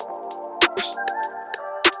Welcome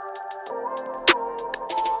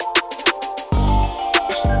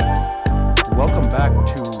back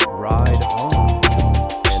to Ride On.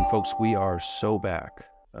 And folks, we are so back.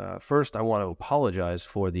 First, I want to apologize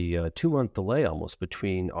for the 2-month delay almost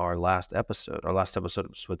between our last episode. Our last episode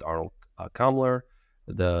was with Arnold Kamler,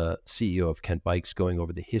 the CEO of Kent Bikes, going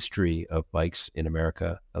over the history of bikes in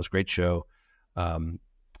America. That was a great show. From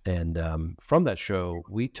that show,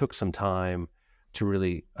 we took some time to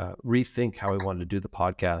really rethink how we wanted to do the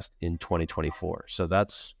podcast in 2024. So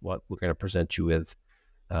that's what we're going to present you with.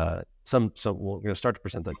 We're going to start to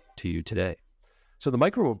present that to you today. So the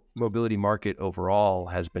micromobility market overall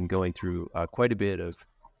has been going through quite a bit of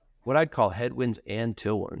what I'd call headwinds and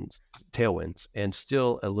tailwinds, and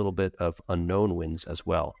still a little bit of unknown winds as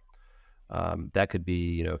well. That could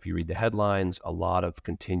be, if you read the headlines, a lot of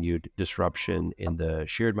continued disruption in the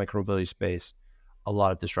shared micromobility space, a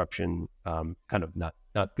lot of disruption, kind of not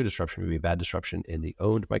good disruption, maybe bad disruption in the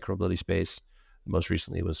owned micromobility space. Most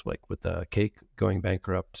recently was like with Cake going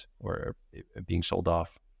bankrupt or being sold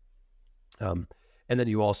off. And then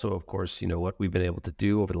you also, of course, what we've been able to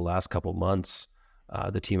do over the last couple of months,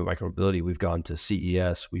 the team of Micromobility, we've gone to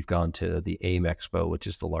CES, we've gone to the AIM Expo, which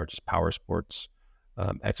is the largest power sports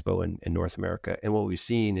expo in North America. And what we've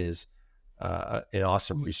seen is an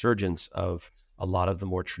awesome resurgence of a lot of the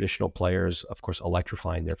more traditional players, of course,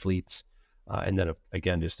 electrifying their fleets. And then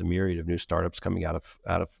again, just a myriad of new startups coming out of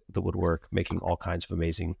the woodwork, making all kinds of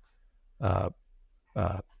amazing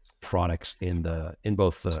products in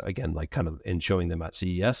both showing them at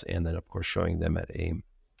CES and then of course showing them at AIM.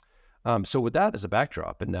 So with that as a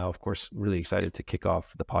backdrop, and now of course really excited to kick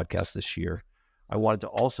off the podcast this year, I wanted to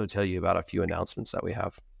also tell you about a few announcements that we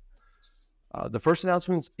have. The first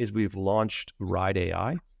announcement is we've launched Ride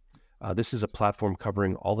AI. This is a platform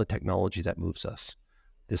covering all the technology that moves us.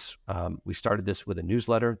 We started this with a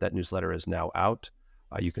newsletter. That newsletter is now out.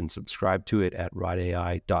 You can subscribe to it at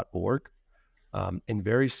rideai.org. And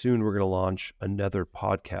very soon we're going to launch another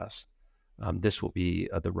podcast. This will be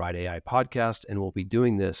the Ride AI podcast, and we'll be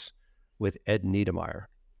doing this with Ed Niedermeyer,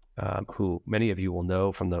 who many of you will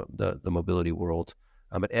know from the mobility world.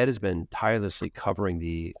 But Ed has been tirelessly covering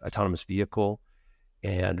the autonomous vehicle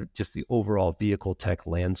and just the overall vehicle tech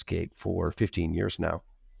landscape for 15 years now.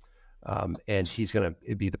 And he's going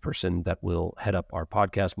to be the person that will head up our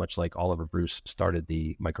podcast, much like Oliver Bruce started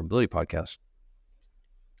the Micromobility podcast.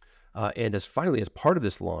 And as part of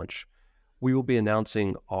this launch, we will be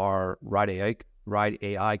announcing our Ride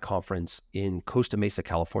AI conference in Costa Mesa,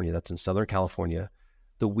 California. That's in Southern California,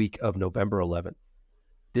 the week of November 11th.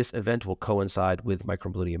 This event will coincide with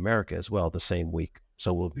Micromobility America as well, the same week.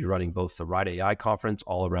 So we'll be running both the Ride AI conference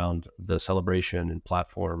all around the celebration and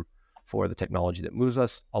platform for the technology that moves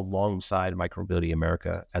us, alongside Micromobility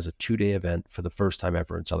America as a 2-day event for the first time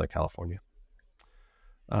ever in Southern California.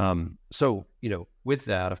 So, with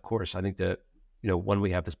that, of course, I think that, when we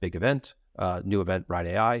have this big event, new event, Ride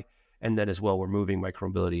AI, and then as well, we're moving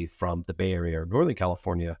Micromobility from the Bay Area or Northern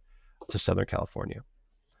California to Southern California.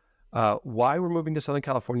 Why we're moving to Southern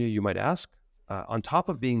California, you might ask. On top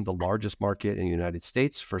of being the largest market in the United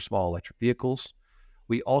States for small electric vehicles,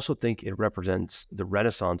 we also think it represents the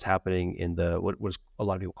renaissance happening in what was a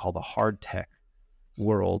lot of people call the hard tech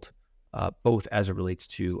world, both as it relates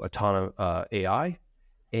to autonomous AI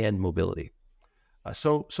and mobility.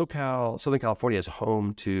 Southern California is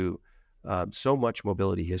home to so much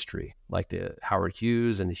mobility history, like the Howard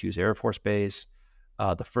Hughes and the Hughes Air Force Base,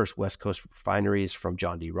 the first West Coast refineries from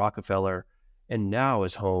John D. Rockefeller, and now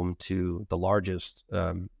is home to the largest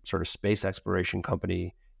sort of space exploration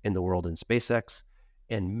company in the world in SpaceX,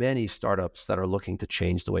 and many startups that are looking to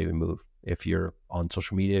change the way we move. If you're on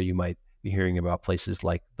social media, you might be hearing about places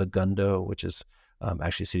like the Gundo, which is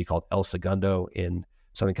actually a city called El Segundo in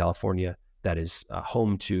Southern California, that is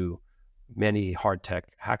home to many hard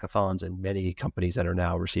tech hackathons and many companies that are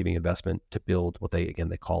now receiving investment to build what they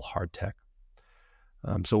call hard tech.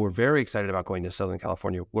 So we're very excited about going to Southern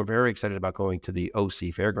California. We're very excited about going to the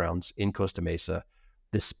OC Fairgrounds in Costa Mesa.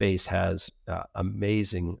 This space has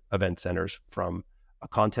amazing event centers from a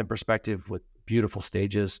content perspective with beautiful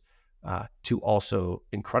stages to also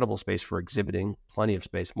incredible space for exhibiting, plenty of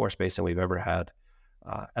space, more space than we've ever had,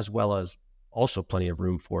 as well as also plenty of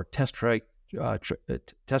room for test tracks,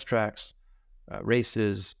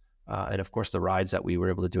 races, and of course the rides that we were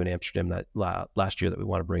able to do in Amsterdam last year that we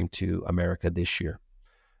want to bring to America this year.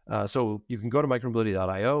 So you can go to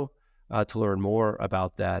micromobility.io to learn more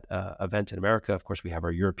about that event in America. Of course, we have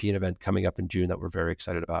our European event coming up in June that we're very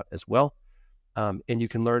excited about as well. And you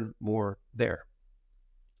can learn more there.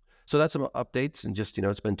 So that's some updates, and just,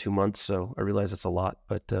 it's been 2 months, so I realize it's a lot,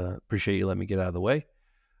 but appreciate you letting me get out of the way.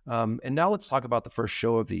 And now let's talk about the first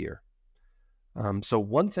show of the year. So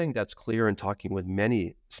one thing that's clear in talking with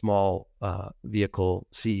many small vehicle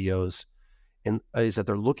CEOs is that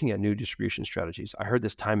they're looking at new distribution strategies. I heard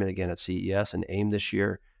this time and again at CES and AIM this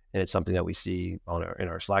year, and it's something that we see in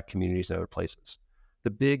our Slack communities and other places.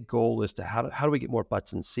 The big goal is to how do we get more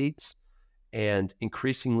butts in seats? And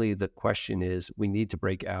increasingly, the question is, we need to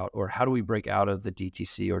break out, or how do we break out of the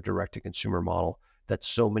DTC or direct-to-consumer model that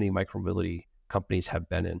so many micromobility companies have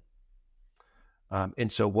been in?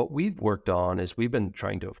 And so what we've worked on is we've been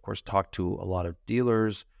trying to, of course, talk to a lot of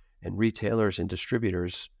dealers and retailers and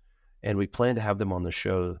distributors, and we plan to have them on the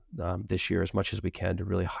show this year as much as we can to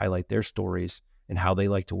really highlight their stories and how they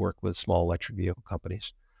like to work with small electric vehicle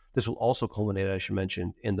companies. This will also culminate, I should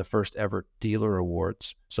mention, in the first ever dealer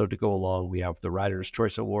awards. So to go along, we have the Rider's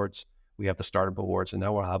Choice Awards, we have the Startup Awards, and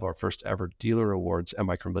now we'll have our first ever dealer awards at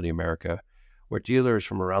Micromobility America, where dealers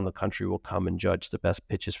from around the country will come and judge the best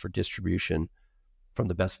pitches for distribution from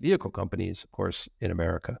the best vehicle companies, of course, in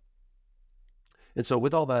America. And so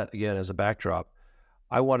with all that, again, as a backdrop,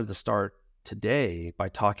 I wanted to start today by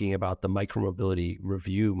talking about the micromobility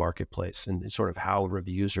review marketplace and sort of how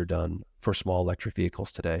reviews are done for small electric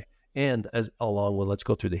vehicles today. And along with, let's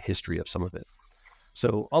go through the history of some of it.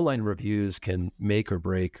 So online reviews can make or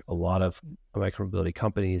break a lot of micromobility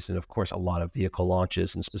companies and, of course, a lot of vehicle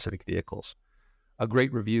launches and specific vehicles. A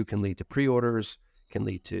great review can lead to pre-orders, can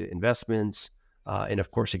lead to investments, and of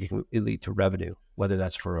course, it can lead to revenue, whether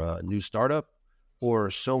that's for a new startup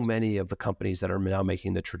or so many of the companies that are now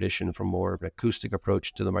making the tradition from more of an acoustic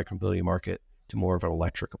approach to the micromobility market to more of an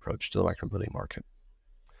electric approach to the micromobility market.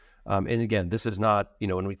 And again, this is not,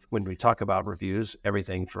 when we talk about reviews,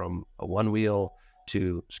 everything from a one wheel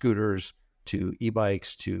to scooters to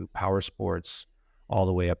e-bikes to power sports, all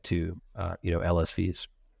the way up to LSVs.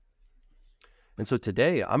 And so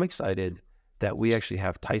today, I'm excited that we actually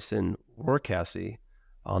have Tyson Warcasey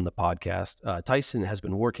on the podcast. Tyson has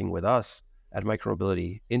been working with us at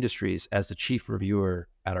Micromobility Industries as the chief reviewer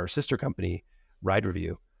at our sister company, Ride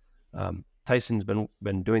Review. Tyson's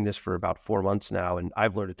been doing this for about 4 months now, and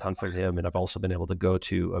I've learned a ton from him, and I've also been able to go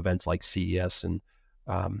to events like CES and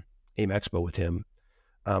AIM Expo with him.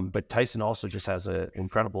 But Tyson also just has an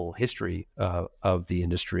incredible history of the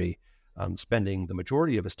industry, spending the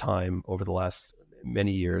majority of his time over the last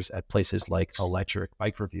many years at places like Electric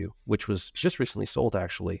Bike Review, which was just recently sold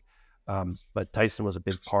actually. But Tyson was a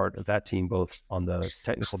big part of that team, both on the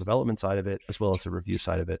technical development side of it, as well as the review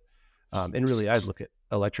side of it. And really, I look at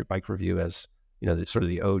Electric Bike Review as, sort of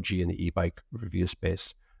the OG in the e-bike review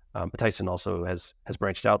space. But Tyson also has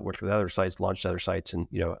branched out, worked with other sites, launched other sites, and,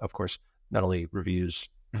 of course, not only reviews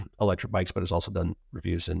electric bikes, but has also done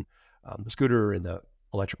reviews in the scooter and the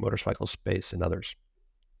electric motorcycle space and others.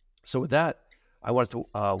 So with that, I wanted to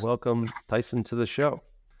welcome Tyson to the show.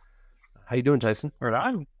 How you doing, Tyson? Right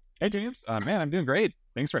on. Hey, James. Man, I'm doing great.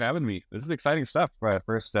 Thanks for having me. This is exciting stuff.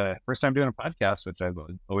 First time doing a podcast, which I've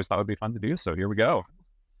always thought would be fun to do. So here we go.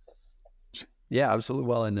 Yeah, absolutely.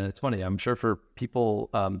 Well, and it's funny. I'm sure for people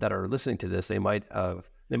that are listening to this, they might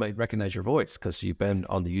recognize your voice because you've been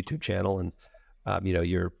on the YouTube channel, and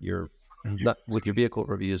you're not with your vehicle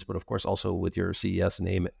reviews, but of course also with your CES and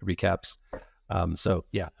AIM recaps. So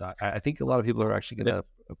yeah, I think a lot of people are actually going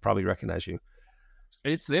to probably recognize you.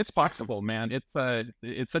 It's possible, man.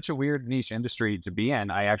 It's such a weird niche industry to be in.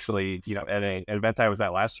 I actually, at an event I was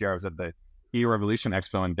at last year, I was at the E-Revolution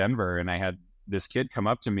Expo in Denver, and I had this kid come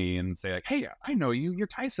up to me and say, like, "Hey, I know you. You're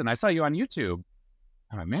Tyson. I saw you on YouTube."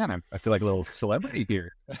 I'm like, man, I feel like a little celebrity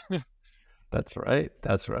here. That's right.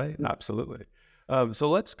 Absolutely. So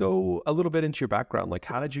let's go a little bit into your background. Like,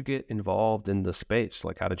 how did you get involved in the space?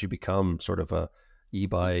 Like, how did you become sort of a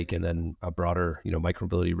e-bike and then a broader,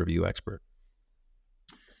 micromobility review expert?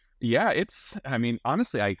 Yeah,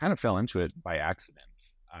 honestly, I kind of fell into it by accident.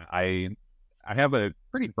 I have a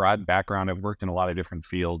pretty broad background. I've worked in a lot of different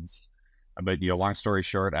fields, but long story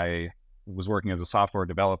short, I was working as a software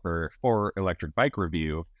developer for Electric Bike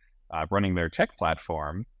Review, running their tech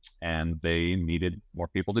platform, and they needed more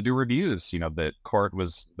people to do reviews. The Court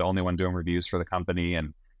was the only one doing reviews for the company,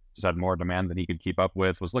 and just had more demand than he could keep up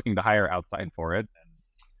with. Was looking to hire outside for it,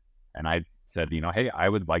 and I said, hey, I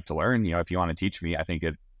would like to learn. If you want to teach me, I think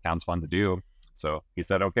it sounds fun to do. So he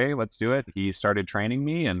said, okay, let's do it. He started training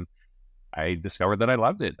me, and I discovered that I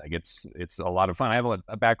loved it. Like it's a lot of fun. I have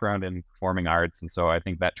a background in performing arts, and so I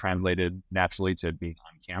think that translated naturally to being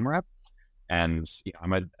on camera. And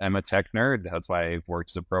I'm a tech nerd. That's why I've worked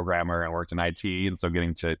as a programmer and worked in IT, and so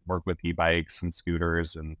getting to work with e-bikes and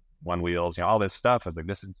scooters and one wheels, all this stuff. I was like,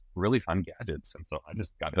 this is really fun gadgets, and so I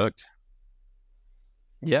just got hooked.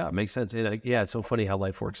 Yeah, it makes sense. And yeah, it's so funny how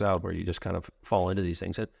life works out where you just kind of fall into these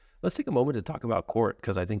things. And let's take a moment to talk about Court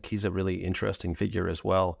because I think he's a really interesting figure as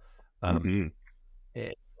well. Um, Hmm.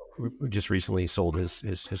 and we just recently sold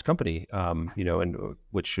his company, and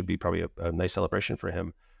which should be probably a nice celebration for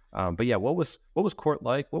him. But yeah, what was Court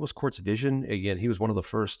like? What was Court's vision? Again, he was one of the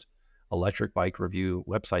first electric bike review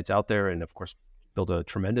websites out there, and of course, built a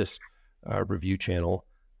tremendous review channel.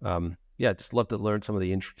 Yeah, just love to learn some of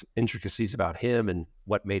the intricacies about him and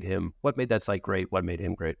what made that site great, what made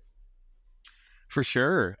him great. For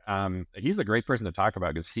sure. He's a great person to talk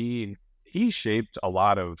about because he shaped a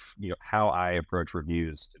lot of how I approach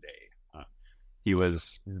reviews today. Uh, he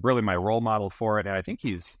was really my role model for it, and I think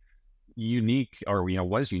he's unique, or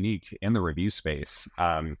was unique in the review space.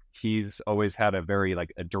 He's always had a very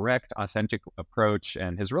like a direct, authentic approach,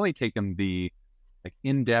 and has really taken the like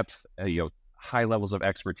in-depth, high levels of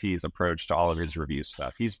expertise approach to all of his review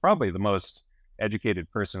stuff. He's probably the most educated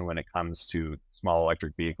person when it comes to small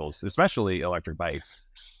electric vehicles, especially electric bikes.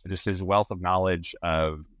 Just his wealth of knowledge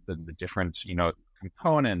of the different,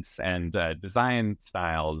 components and design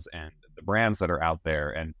styles and the brands that are out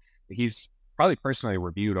there. And he's probably personally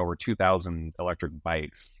reviewed over 2,000 electric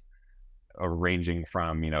bikes, ranging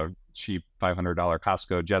from, cheap $500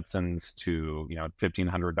 Costco Jetsons to,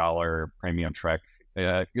 $1,500 premium Trek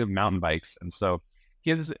mountain bikes. And so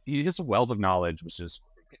he has a wealth of knowledge, which is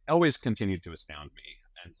always continued to astound me.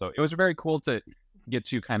 And so it was very cool to get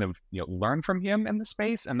to kind of learn from him in the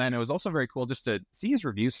space. And then it was also very cool just to see his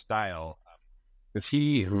review style, because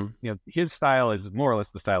Hmm. his style is more or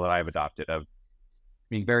less the style that I've adopted of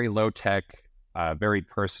being very low tech, very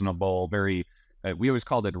personable, very. We always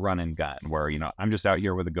called it run and gun, where I'm just out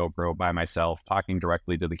here with a GoPro by myself, talking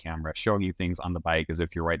directly to the camera, showing you things on the bike as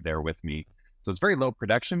if you're right there with me. So it's very low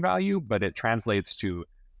production value, but it translates to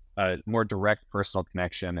a more direct personal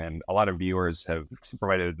connection. And a lot of viewers have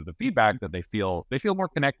provided the feedback that they feel more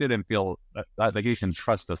connected and feel that you can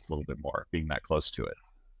trust us a little bit more, being that close to it.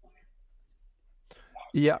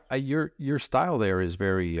 Yeah, your style there is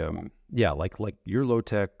very yeah, like your low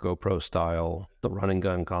tech GoPro style, the run and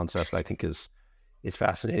gun concept. I think is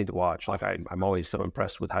fascinating to watch. Like I'm always so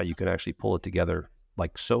impressed with how you can actually pull it together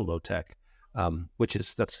like so low tech, which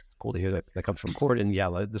is that's cool to hear that comes from Court. And yeah,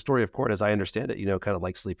 like, the story of Court, as I understand it, kind of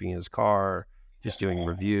like sleeping in his car, just doing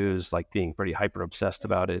reviews, like being pretty hyper obsessed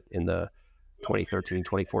about it in the 2013,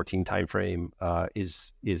 2014 timeframe,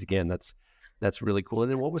 is again that's really cool.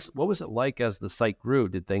 And then what was it like as the site grew?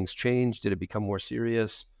 Did things change? Did it become more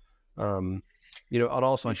serious? Um, and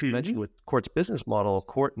also I should mention with Court's business model,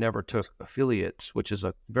 Court never took affiliates, which is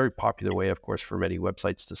a very popular way, of course, for many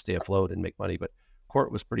websites to stay afloat and make money. But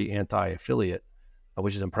Court was pretty anti-affiliate,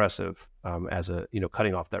 which is impressive as a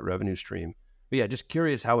cutting off that revenue stream. But yeah, just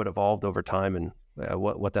curious how it evolved over time and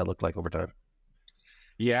what that looked like over time.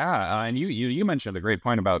 Yeah, and you mentioned a great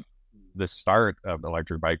point about the start of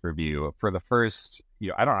Electric Bike Review. For the first,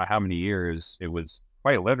 I don't know how many years, it was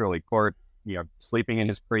quite literally Court, sleeping in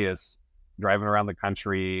his Prius, driving around the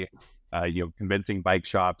country, convincing bike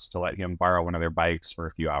shops to let him borrow one of their bikes for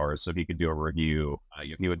a few hours so he could do a review.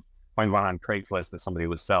 He would find one on Craigslist that somebody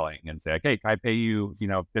was selling and say, "Okay, can I pay you,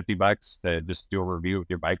 $50 to just do a review of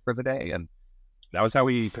your bike for the day?" And that was how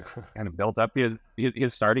we kind of built up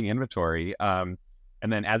his starting inventory.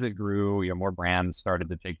 And then as it grew, more brands started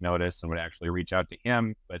to take notice and would actually reach out to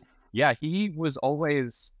him. But yeah, he was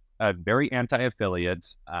always very anti-affiliate.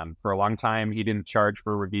 For a long time, he didn't charge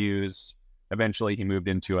for reviews. Eventually, he moved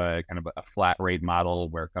into a kind of a flat rate model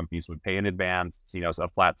where companies would pay in advance, so a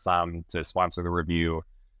flat sum to sponsor the review.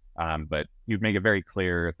 But you'd make it very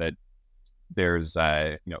clear that there's,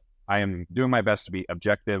 I am doing my best to be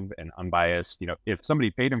objective and unbiased. If somebody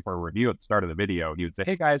paid him for a review at the start of the video, he would say,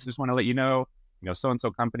 "Hey guys, just want to let you know, so-and-so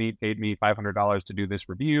company paid me $500 to do this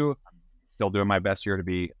review. I'm still doing my best here to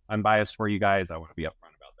be unbiased for you guys. I want to be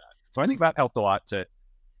upfront about that." So I think that helped a lot to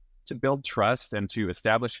build trust and to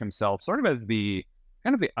establish himself sort of as the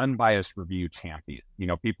kind of the unbiased review champion.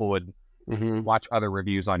 People would Hmm. watch other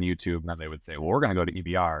reviews on YouTube and then they would say, "Well, we're going to go to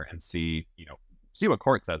EBR and see what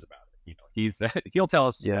Court says about it." He's he'll tell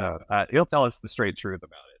us Yeah. he'll tell us the straight truth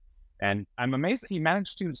about it. And I'm amazed that he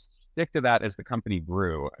managed to stick to that as the company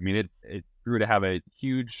grew. I mean, it grew to have a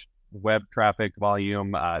huge web traffic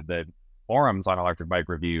volume. The forums on Electric Bike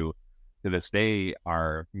Review to this day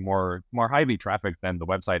are more highly trafficked than the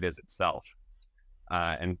website is itself.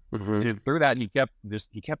 And Hmm. through that, he kept the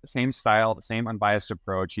same style, the same unbiased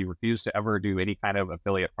approach. He refused to ever do any kind of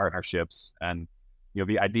affiliate partnerships. And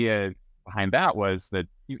the idea behind that was that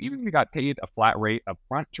even if you got paid a flat rate up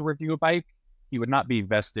front to review a bike, he would not be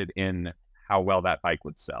vested in how well that bike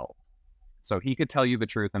would sell. So he could tell you the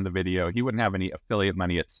truth in the video. He wouldn't have any affiliate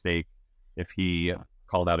money at stake if he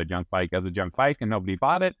called out a junk bike as a junk bike and nobody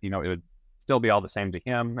bought it. It would still be all the same to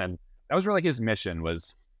him. And that was really his mission.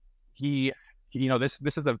 Was he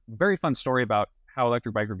this is a very fun story about how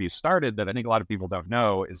electric bike reviews started that I think a lot of people don't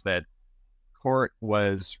know, is that Court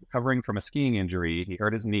was recovering from a skiing injury. He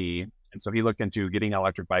hurt his knee, and so he looked into getting an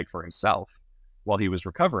electric bike for himself while he was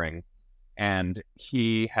recovering. And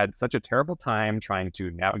he had such a terrible time trying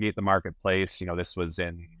to navigate the marketplace. This was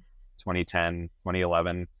in 2010,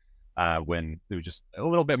 2011, when it was just a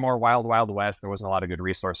little bit more wild west. There wasn't a lot of good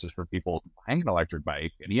resources for people buying an electric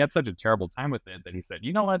bike. And he had such a terrible time with it that he said,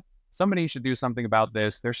 you know what? Somebody should do something about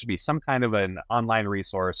this. There should be some kind of an online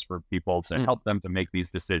resource for people to help them to make these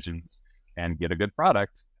decisions and get a good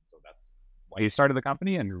product. So that's why he started the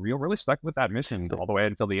company, and really stuck with that mission all the way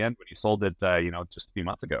until the end when he sold it, just a few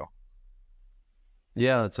months ago.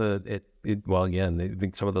 Yeah, well, again, I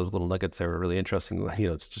think some of those little nuggets there are really interesting.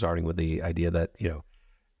 It's starting with the idea that,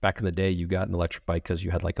 back in the day, you got an electric bike because you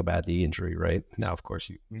had like a bad knee injury, right? Now, of course,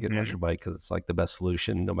 you get an electric bike because it's like the best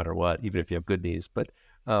solution no matter what, even if you have good knees. But,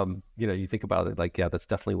 you think about it, like, yeah, that's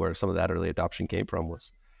definitely where some of that early adoption came from,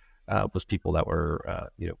 was people that were,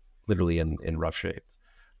 literally in rough shape.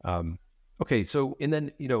 Okay, so, and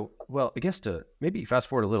then, well, I guess to maybe fast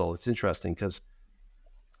forward a little, it's interesting because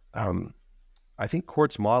I think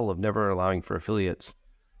Quartz model of never allowing for affiliates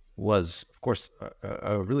was, of course,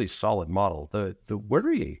 a really solid model. The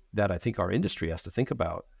worry that I think our industry has to think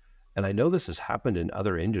about, and I know this has happened in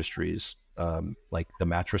other industries, like the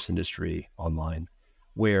mattress industry online,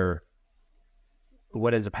 where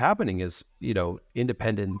what ends up happening is,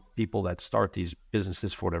 independent people that start these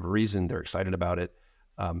businesses for whatever reason, they're excited about it.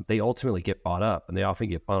 They ultimately get bought up, and they often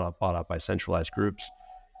get bought up by centralized groups.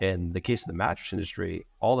 In the case of the mattress industry,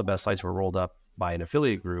 all the best sites were rolled up by an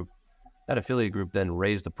affiliate group. That affiliate group then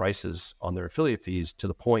raised the prices on their affiliate fees to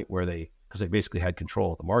the point where because they basically had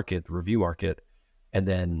control of the market, the review market. And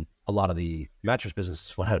then a lot of the mattress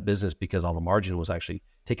businesses went out of business because all the margin was actually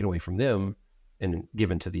taken away from them and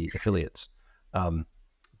given to the affiliates.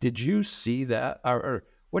 Did you see that? Or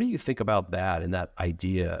what do you think about that and that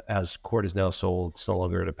idea, as Court is now sold, it's no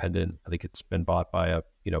longer independent? I think it's been bought by a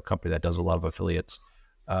company that does a lot of affiliates.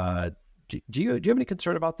 Do you have any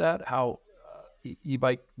concern about that? How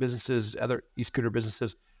e-bike businesses, other e-scooter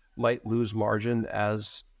businesses might lose margin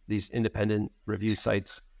as these independent review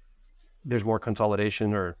sites, there's more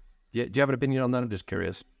consolidation? Or do you have an opinion on that? I'm just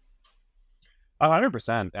curious.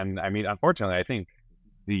 100%. And I mean, unfortunately, I think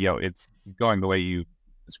it's going the way you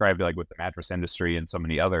described it, like with the mattress industry and so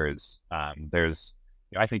many others. There's,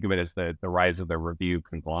 I think of it as the rise of the review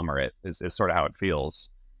conglomerate is sort of how it feels.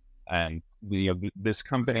 And this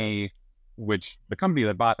company, the company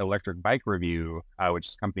that bought Electric Bike Review, which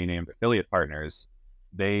is a company named Affiliate Partners,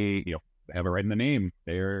 they have it right in the name.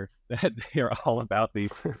 They're all about the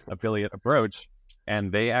affiliate approach,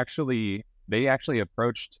 and they actually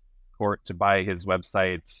approached Court to buy his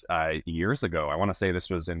website years ago. I want to say this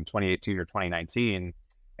was in 2018 or 2019,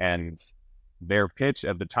 and their pitch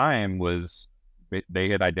at the time was they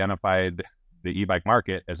had identified the e-bike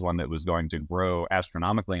market as one that was going to grow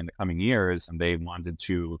astronomically in the coming years, and they wanted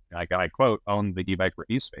to, like I quote, own the e-bike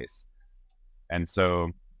review space. And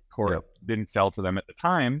so Court didn't sell to them at the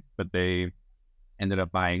time, but they ended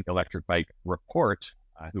up buying Electric Bike Report,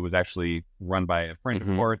 who was actually run by a friend of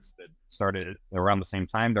Court's that started around the same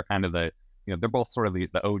time. They're kind of they're both sort of the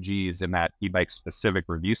OGs in that e-bike specific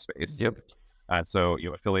review space. So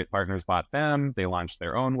Affiliate Partners bought them. They launched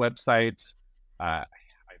their own website. I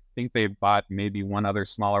think they bought maybe one other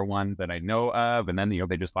smaller one that I know of, and then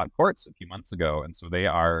they just bought Quartz a few months ago, and so they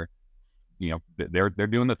are, they're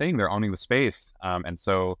doing the thing. They're owning the space, and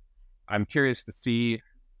so I'm curious to see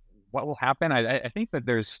what will happen. I think that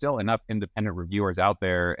there's still enough independent reviewers out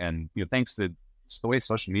there, and thanks to just the way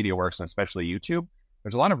social media works, and especially YouTube,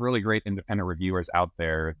 there's a lot of really great independent reviewers out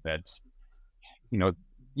there that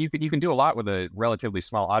you can do a lot with a relatively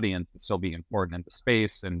small audience and still be important in the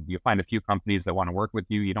space. And you find a few companies that want to work with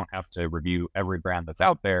you. You don't have to review every brand that's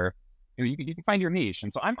out there. You can find your niche.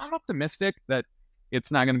 And so I'm optimistic that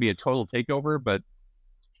it's not going to be a total takeover, but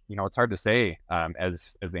it's hard to say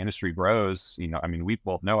as the industry grows. I mean, we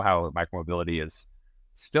both know how micromobility is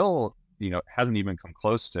still, hasn't even come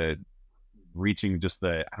close to reaching just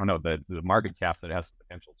the market cap that it has the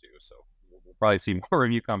potential to. So we'll probably see more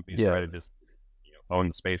review companies try to just own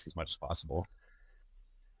the space as much as possible.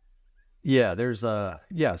 Yeah, there's so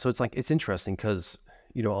it's interesting because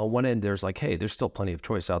on one end there's like, hey, there's still plenty of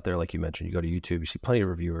choice out there. Like you mentioned, you go to YouTube, you see plenty of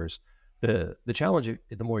reviewers. The challenge,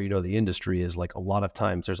 the more you know the industry, is like a lot of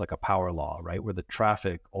times there's like a power law, right, where the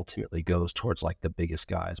traffic ultimately goes towards like the biggest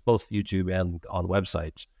guys, both YouTube and on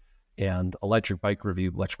websites. And Electric Bike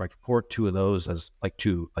Review, Electric Bike Report, two of those as like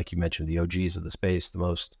two, like you mentioned, the OGs of the space, the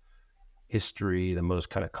most history, the most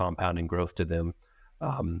kind of compounding growth to them.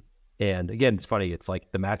 Um, and again, it's funny. It's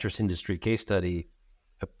like the mattress industry case study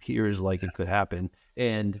appears like it could happen.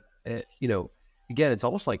 And, again, it's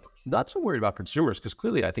almost like not so worried about consumers because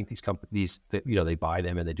clearly I think these companies, that, they buy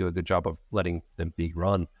them and they do a good job of letting them be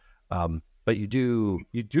run. But you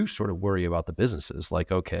do sort of worry about the businesses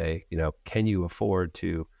like, okay, can you afford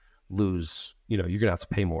to lose, you're going to have to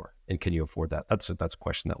pay more, and can you afford that? That's a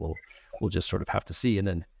question that we'll just sort of have to see. And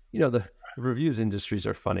then, the reviews industries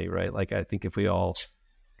are funny, right? Like, I think if we all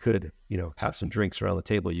could, have some drinks around the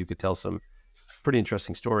table, you could tell some pretty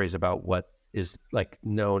interesting stories about what is like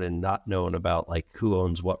known and not known about like who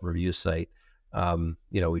owns what review site.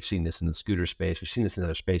 We've seen this in the scooter space. We've seen this in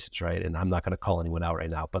other spaces, right? And I'm not going to call anyone out right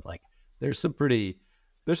now, but like there's some pretty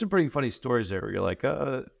funny stories there where you're like,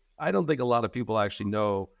 I don't think a lot of people actually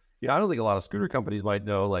know. I don't think a lot of scooter companies might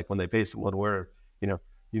know, like when they pay someone where,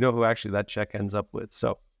 who actually that check ends up with.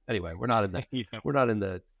 So anyway, we're not in the Yeah. we're not in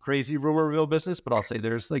the crazy rumor mill business, but I'll say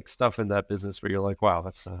there's like stuff in that business where you're like, wow,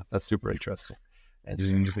 that's super interesting. And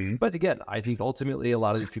Mhm. but again, I think ultimately a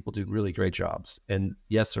lot of these people do really great jobs. And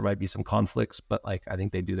yes, there might be some conflicts, but like I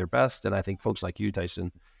think they do their best. And I think folks like you,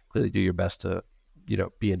 Tyson, clearly do your best to,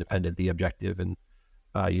 be independent, be objective, and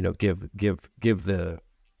give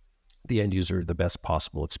the end user the best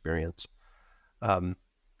possible experience. Um,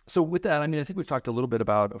 so with that, I mean, I think we've talked a little bit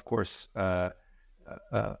about, of course,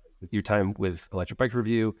 your time with Electric Bike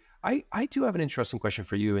Review. I do have an interesting question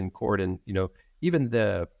for you and Cord, and even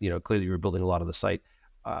clearly you were building a lot of the site.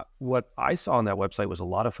 What I saw on that website was a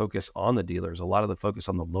lot of focus on the dealers, a lot of the focus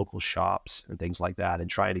on the local shops and things like that, and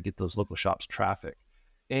trying to get those local shops traffic.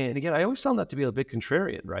 And again, I always found that to be a bit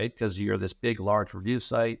contrarian, right? Because you're this big, large review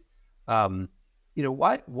site. Um,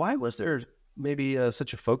 why was there maybe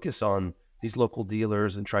such a focus on these local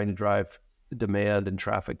dealers and trying to drive demand and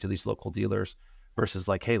traffic to these local dealers versus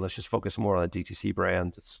like, hey, let's just focus more on a DTC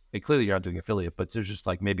brand? Clearly you're not doing affiliate, but there's just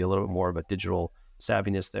like maybe a little bit more of a digital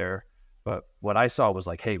savviness there. But what I saw was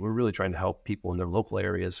like, hey, we're really trying to help people in their local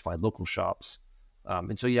areas find local shops.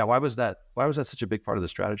 And so, yeah, why was that such a big part of the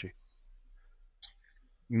strategy?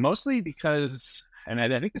 Mostly because, and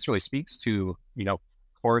I think this really speaks to,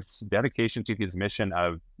 Court's dedication to his mission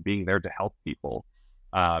of being there to help people.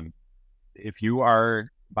 Um, if you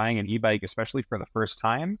are buying an e-bike, especially for the first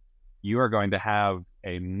time, you are going to have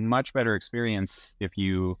a much better experience if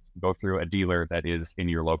you go through a dealer that is in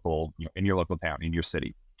your local, in your local town, in your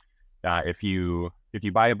city. If you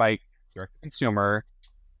buy a bike direct to consumer,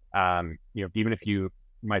 even if you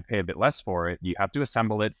might pay a bit less for it, you have to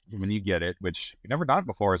assemble it when you get it, which you've never done it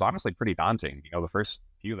before is honestly pretty daunting. The first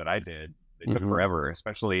few that I did, they took forever,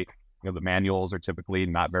 especially, the manuals are typically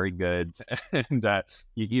not very good. And,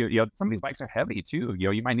 some of these bikes are heavy too.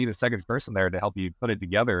 You might need a second person there to help you put it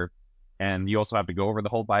together. And you also have to go over the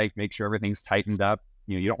whole bike, make sure everything's tightened up.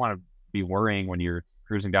 You don't want to be worrying when you're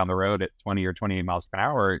cruising down the road at 20 or 28 miles per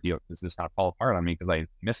hour, does this not fall apart on me because I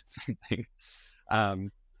missed something?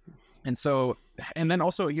 And so, and then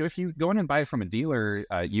also, if you go in and buy it from a dealer,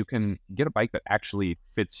 you can get a bike that actually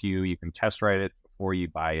fits you. You can test ride it before you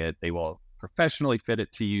buy it. They will professionally fit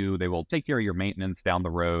it to you. They will take care of your maintenance down the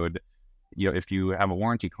road. If you have a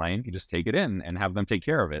warranty claim, you just take it in and have them take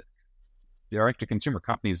care of it. Direct-to-consumer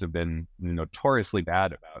companies have been notoriously bad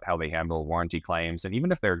about how they handle warranty claims. And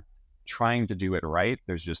even if they're trying to do it right,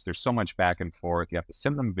 there's so much back and forth. You have to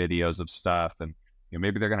send them videos of stuff, and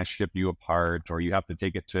maybe they're going to ship you a part, or you have to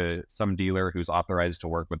take it to some dealer who's authorized to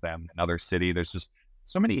work with them in another city. There's just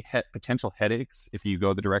so many potential headaches if you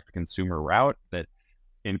go the direct-to-consumer route that,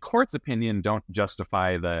 in Court's opinion, don't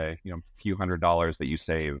justify the few $100s that you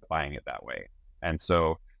save buying it that way. And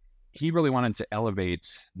so he really wanted to elevate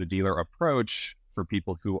the dealer approach for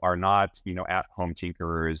people who are not at-home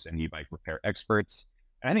tinkerers and e-bike repair experts.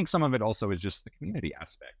 And I think some of it also is just the community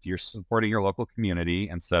aspect. You're supporting your local community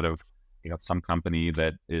instead of some company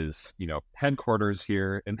that is headquarters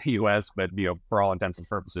here in the U.S., but for all intents and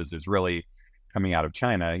purposes is really coming out of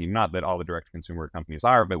China. Not that all the direct-to-consumer companies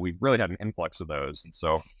are, but we've really had an influx of those. And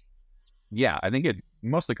so, yeah, I think it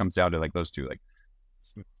mostly comes down to like those two, like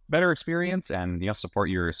better experience and support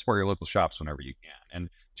your local shops whenever you can. And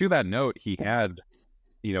to that note, he had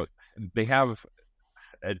they have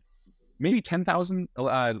maybe 10,000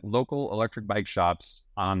 local electric bike shops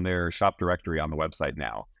on their shop directory on the website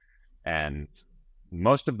now. And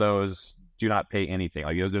most of those do not pay anything.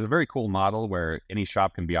 Like, there's a very cool model where any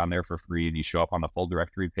shop can be on there for free, and you show up on the full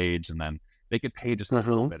directory page, and then they could pay just a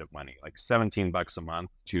little bit of money, like $17 a month,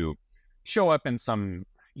 to show up in some,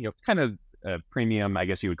 kind of premium, I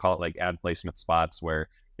guess you would call it, like ad placement spots, where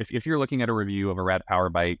if you're looking at a review of a rad power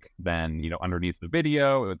bike, then, underneath the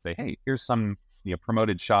video, it would say, hey, here's some,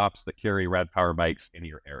 promoted shops that carry rad power bikes in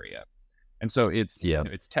your area. And so it's,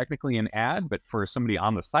 it's technically an ad, but for somebody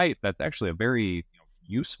on the site, that's actually a very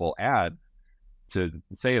useful ad to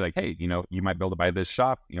say, like, hey, you might be able to buy this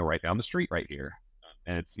shop, right down the street right here.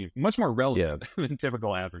 And it's much more relevant than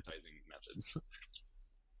typical advertising methods.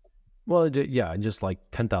 Well, yeah, and just like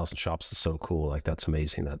 10,000 shops is so cool. Like, that's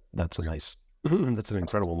amazing. That's a nice, that's an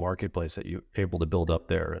incredible marketplace that you're able to build up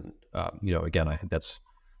there. And, again, I think that's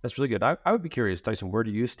really good. I would be curious, Tyson, where do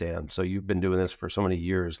you stand? So you've been doing this for so many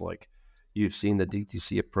years. Like, you've seen the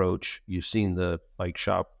DTC approach, you've seen the bike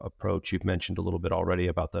shop approach. You've mentioned a little bit already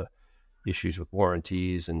about the issues with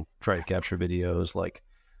warranties and trying to capture videos. Like,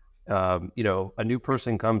 a new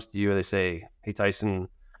person comes to you and they say, hey, Tyson,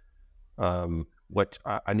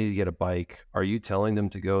 I need to get a bike. Are you telling them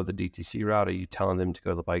to go the DTC route? Are you telling them to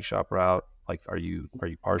go the bike shop route? Like, are you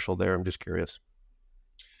partial there? I'm just curious.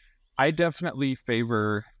 I definitely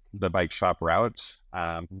favor the bike shop route.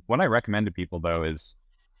 What I recommend to people, though, is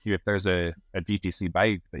if there's a DTC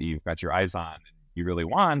bike that you've got your eyes on and you really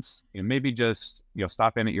want, maybe just,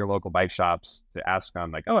 stop in at your local bike shops to ask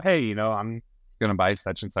them, like, oh, hey, I'm going to buy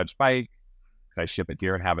such and such bike. Could I ship it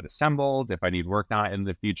here and have it assembled? If I need work on it in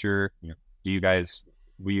the future, will you guys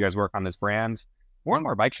work on this brand? More and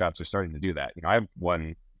more bike shops are starting to do that. I have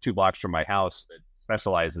one 2 blocks from my house that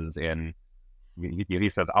specializes in, he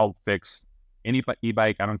says, I'll fix any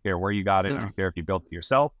e-bike. I don't care where you got it. I don't care if you built it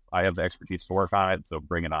yourself. I have the expertise to work on it. So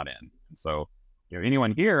bring it on in. And so,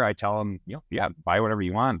 anyone here, I tell them, buy whatever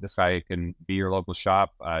you want. This guy can be your local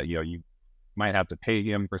shop. You might have to pay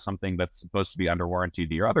him for something that's supposed to be under warranty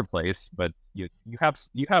to your other place, but you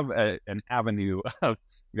have an avenue of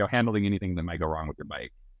handling anything that might go wrong with your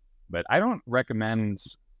bike. But I don't recommend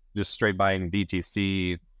just straight buying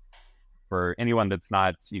DTC for anyone that's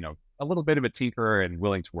not a little bit of a tinkerer and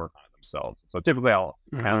willing to work on it themselves. So typically I'll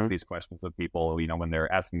ask these questions of people, when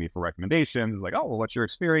they're asking me for recommendations, like, oh, well, what's your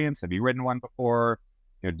experience? Have you ridden one before?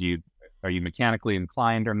 Are you mechanically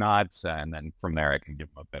inclined or not? And then from there, I can give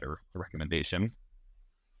them a better recommendation.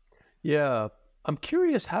 Yeah. I'm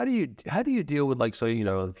curious, how do you deal with, like, so, if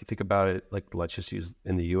you think about it, like, let's just use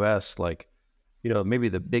in the US, like, maybe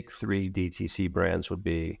the big 3 DTC brands would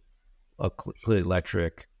be Complete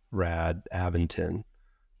Electric, Rad, Aventon.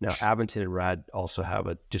 Now, Aventon and Rad also have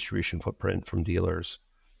a distribution footprint from dealers.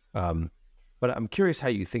 But I'm curious how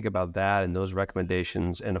you think about that and those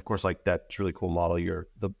recommendations. And of course, like, that's really cool model,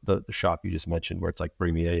 the shop you just mentioned, where it's like,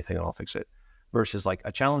 bring me anything and I'll fix it. Versus, like,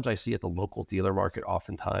 a challenge I see at the local dealer market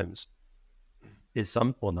oftentimes is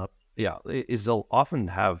they'll often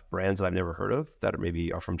have brands that I've never heard of that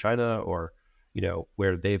maybe are from China, or,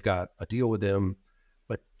 where they've got a deal with them.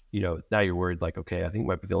 But, now you're worried, like, okay, I think I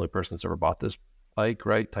might be the only person that's ever bought this bike,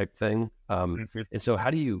 right? Type thing. And so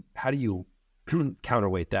how do you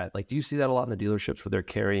counterweight that? Like, do you see that a lot in the dealerships where they're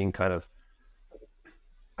carrying kind of,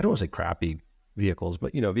 I don't want to say crappy vehicles,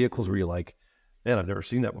 but, vehicles where you're like, man, I've never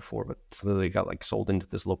seen that before, but so they got, like, sold into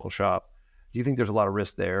this local shop. Do you think there's a lot of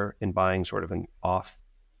risk there in buying sort of an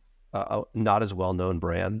not as well-known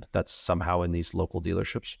brand that's somehow in these local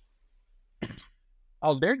dealerships?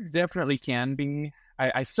 Oh, there definitely can be.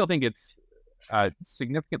 I still think it's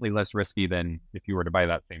significantly less risky than if you were to buy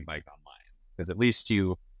that same bike online, because at least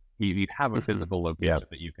you have a physical location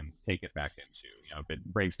that you can take it back into. If it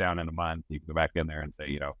breaks down in a month, you can go back in there and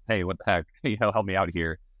say, hey, what the heck, help me out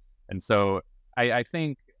here. And so I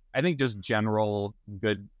think just general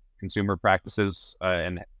good consumer practices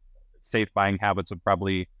and safe buying habits would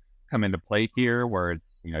probably come into play here, where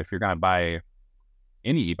it's, if you're going to buy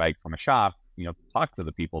any e-bike from a shop, talk to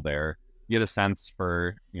the people there, get a sense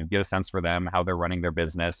for them, how they're running their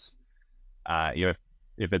business.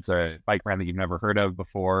 If it's a bike brand that you've never heard of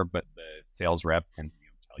before, but the sales rep can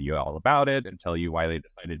tell you all about it and tell you why they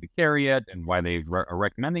decided to carry it and why they are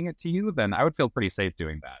recommending it to you, then I would feel pretty safe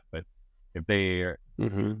doing that. But if they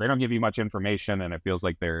don't give you much information and it feels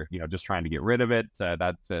like they're just trying to get rid of it,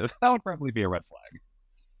 that would probably be a red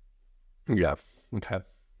flag. Yeah. Okay.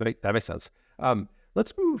 That makes sense.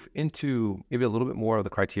 Let's move into maybe a little bit more of the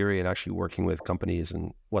criteria and actually working with companies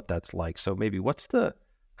and what that's like. So maybe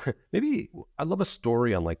maybe I'd love a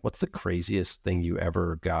story on, like, what's the craziest thing you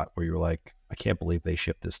ever got where you're like, I can't believe they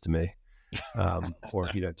shipped this to me. Or,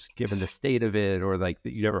 just given the state of it, or like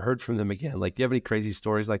that you never heard from them again. Like, do you have any crazy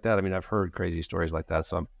stories like that? I mean, I've heard crazy stories like that,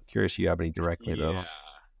 so I'm curious if you have any directly though,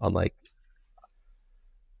 on, like,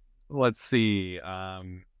 let's see. I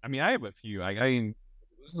mean, I have a few.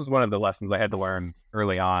 This is one of the lessons I had to learn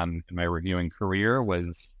early on in my reviewing career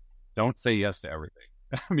was don't say yes to everything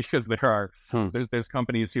because Hmm. there's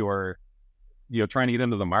companies who are trying to get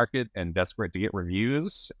into the market and desperate to get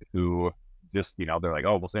reviews who just they're like,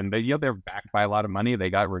 oh, well, and they're backed by a lot of money. They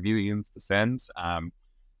got review units to send.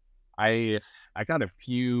 I I got a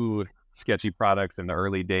few sketchy products in the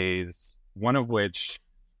early days. One of which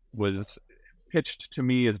was pitched to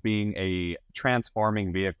me as being a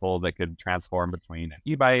transforming vehicle that could transform between an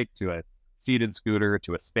e-bike to a seated scooter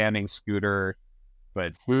to a standing scooter,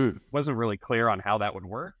 but Hmm. wasn't really clear on how that would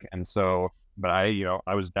work. And so, but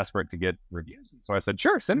I was desperate to get reviews. And so I said,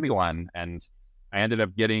 sure, send me one. And I ended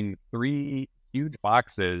up getting 3 huge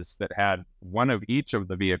boxes that had one of each of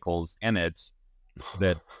the vehicles in it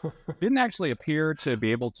that didn't actually appear to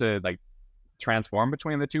be able to like transform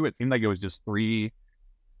between the two. It seemed like it was just 3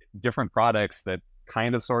 different products that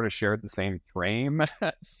kind of sort of shared the same frame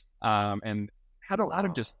and had a lot of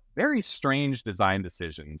Wow. just very strange design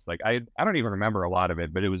decisions. Like I don't even remember a lot of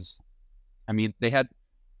it, but it was, I mean, they had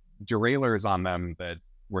derailleurs on them that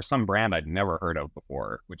were some brand I'd never heard of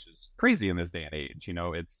before, which is crazy in this day and age.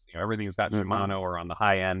 It's, everything's got Hmm. Shimano or on the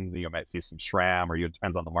high end, you might see some SRAM or it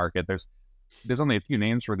depends on the market. There's only a few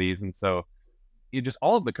names for these. And so just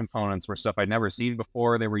all of the components were stuff I'd never seen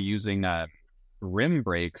before. They were using rim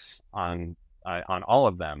brakes on all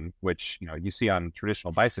of them, which you see on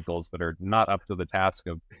traditional bicycles, but are not up to the task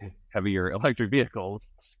of heavier electric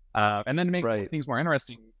vehicles. And then to make Right. things more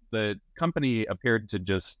interesting, the company appeared to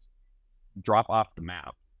just drop off the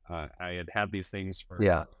map. I had these things for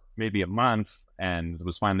Yeah. maybe a month and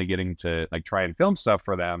was finally getting to like try and film stuff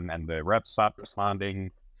for them, and the reps stopped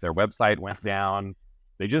responding. Their website went down.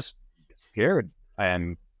 They just disappeared.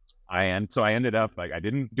 And so I ended up like I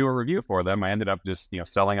didn't do a review for them. I ended up just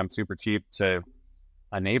selling them super cheap to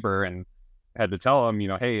a neighbor and had to tell them,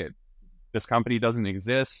 hey, this company doesn't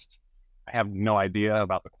exist. I have no idea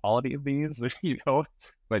about the quality of these, but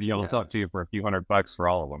I'll sell Yeah. it to you for a few $100 for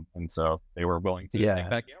all of them. And so they were willing to take Yeah.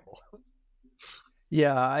 that gamble.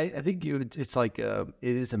 Yeah, I think it's like it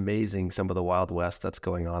is amazing some of the Wild West that's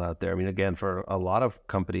going on out there. I mean, again, for a lot of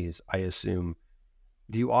companies, I assume,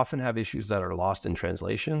 do you often have issues that are lost in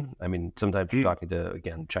translation? I mean, sometimes you're Mm. talking to,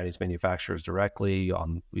 again, Chinese manufacturers directly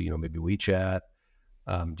on, maybe WeChat.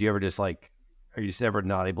 Do you ever just like, are you just ever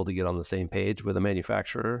not able to get on the same page with a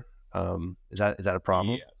manufacturer? Is that a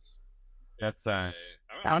problem? Yes, that's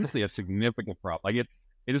honestly a significant problem. Like it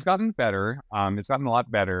has gotten better. It's gotten a lot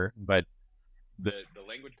better, but the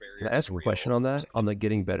language Can barrier I is ask a question real. on that? On the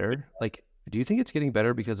getting better? Like, do you think it's getting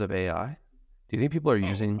better because of AI? Do you think people are Oh,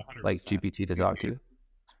 using like 100%. GPT to talk to?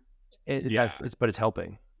 Yeah. But it's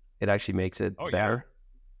helping. It actually makes it Oh yeah. better.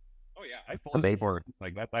 Oh yeah. I fully Amazing. support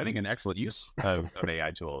like that's I think an excellent use of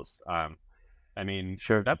AI tools. I mean,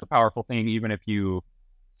 Sure. that's a powerful thing, even if you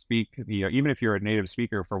speak, even if you're a native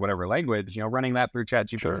speaker for whatever language, running that through Sure.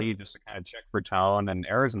 ChatGPT just to kind of check for tone and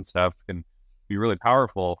errors and stuff can be really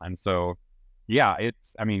powerful. And so, yeah,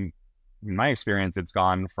 I mean, in my experience, it's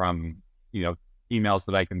gone from, you know, emails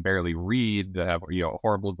that I can barely read that have,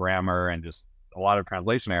 horrible grammar and just a lot of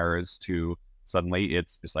translation errors to suddenly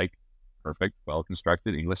it's just like perfect, well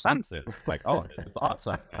constructed English sentences. Like, oh, this is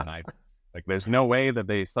awesome. And there's no way that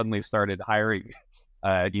they suddenly started hiring,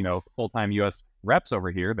 full-time U.S. reps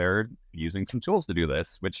over here. They're using some tools to do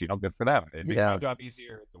this, which, good for them. It makes my Yeah, job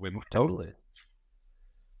easier. It's a win-win. totally.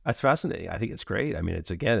 That's fascinating. I think it's great. I mean, it's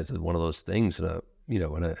one of those things in a,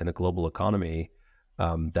 in a global economy,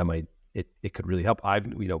 that might, it could really help.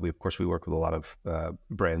 We of course we work with a lot of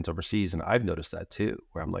brands overseas, and I've noticed that too,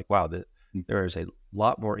 where I'm like, wow, there is a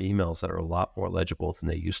lot more emails that are a lot more legible than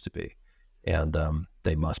they used to be. And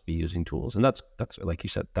they must be using tools. And that's like you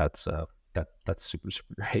said, that's super,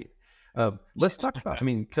 super great. Let's talk about, I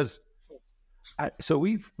mean, because so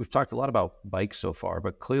we've talked a lot about bikes so far,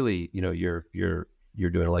 but clearly, you're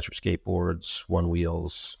doing electric skateboards, one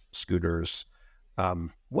wheels, scooters.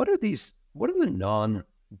 What are the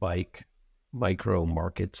non-bike micro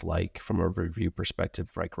markets like from a review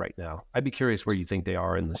perspective, like right now? I'd be curious where you think they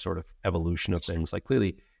are in the sort of evolution of things. Like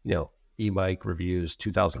clearly, e-bike reviews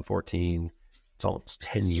 2014, it's almost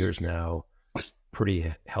 10 years now,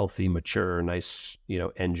 pretty healthy, mature, nice,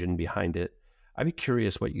 engine behind it. I'd be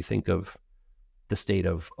curious what you think of the state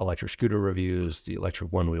of electric scooter reviews, the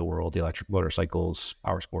electric one wheel world, the electric motorcycles,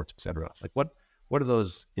 power sports, etc. Like what are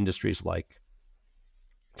those industries like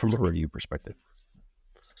from a review perspective?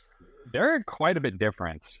 They're quite a bit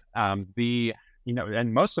different. And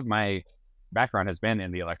most of my background has been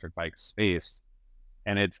in the electric bike space,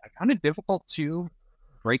 and it's kind of difficult to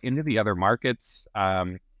break into the other markets.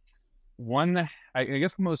 I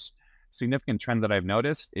guess the most significant trend that I've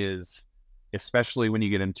noticed is, especially when you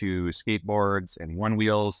get into skateboards and one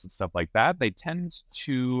wheels and stuff like that, they tend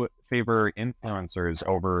to favor influencers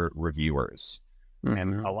over reviewers. And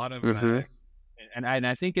Mm-hmm. a lot of, Mm-hmm. and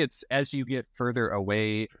I think it's as you get further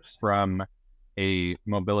away from a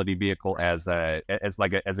mobility vehicle as a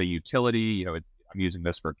utility, I'm using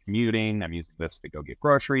this for commuting, I'm using this to go get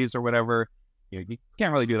groceries or whatever. You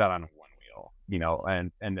can't really do that on one wheel,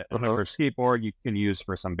 and Uh-huh. for skateboard, you can use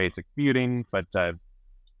for some basic commuting, but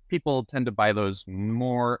people tend to buy those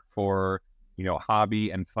more for,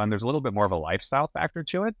 hobby and fun. There's a little bit more of a lifestyle factor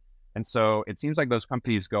to it. And so it seems like those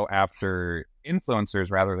companies go after influencers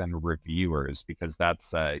rather than reviewers, because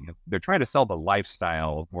that's, they're trying to sell the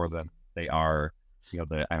lifestyle more than they are, I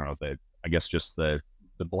don't know, I guess just the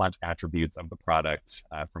blunt attributes of the product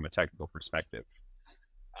from a technical perspective.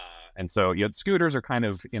 And so, scooters are kind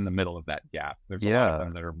of in the middle of that gap. There's a lot of Yeah.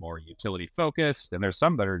 them that are more utility focused, and there's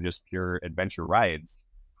some that are just pure adventure rides.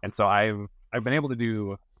 And so I've been able to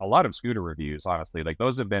do a lot of scooter reviews, honestly. Like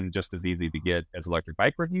those have been just as easy to get as electric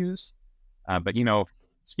bike reviews. But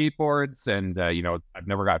skateboards and I've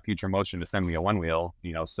never got Future Motion to send me a one wheel.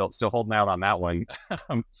 Still holding out on that one.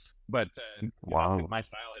 But Wow. my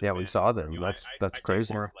style has Yeah, been, we saw them. I That's take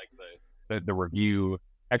crazy. more of like the review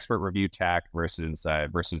expert review tack versus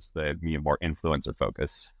the more influencer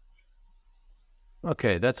focus.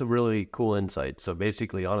 Okay, that's a really cool insight. So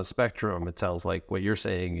basically, on a spectrum, it sounds like what you're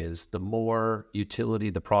saying is the more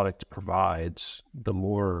utility the product provides, the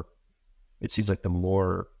more it seems like the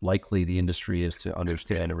more likely the industry is to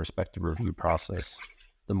understand and respect the review process.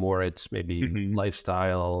 The more it's maybe Mm-hmm.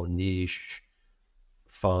 lifestyle, niche,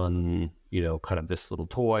 fun, kind of this little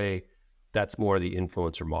toy. That's more the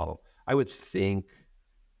influencer model. I would think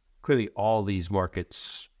clearly all these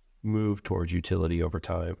markets move towards utility over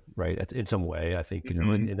time, right? In some way, I think,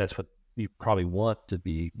 Mm-hmm. and that's what you probably want to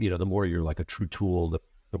be, the more you're like a true tool,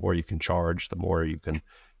 the more you can charge, the more you can,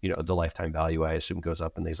 the lifetime value, I assume, goes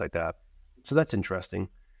up and things like that. So that's interesting.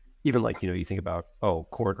 Even like, you think about,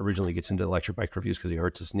 Court originally gets into electric bike reviews because he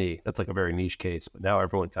hurts his knee. That's like a very niche case, but now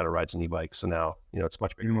everyone kind of rides an e-bike. So now, it's a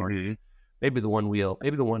much bigger market. Mm-hmm. Maybe the one wheel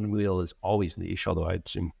is always niche, although I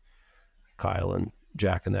assume Kyle and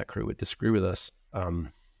Jack and that crew would disagree with us.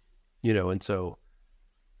 And so,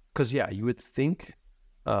 because you would think,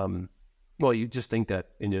 you just think that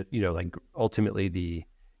like ultimately the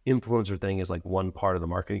influencer thing is like one part of the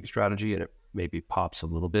marketing strategy, and it maybe pops a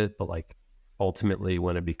little bit, but like ultimately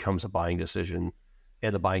when it becomes a buying decision,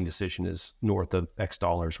 and the buying decision is north of X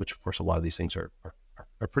dollars, which of course a lot of these things are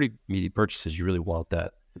pretty meaty purchases. You really want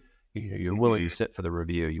that. You're willing to Mm-hmm. sit for the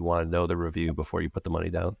review. You want to know the review before you put the money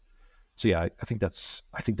down. So I think that's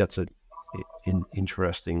an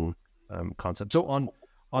interesting concept. So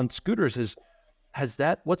on scooters,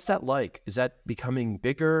 what's that like? Is that becoming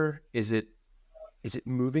bigger? Is it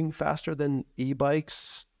moving faster than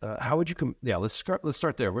e-bikes? How would you let's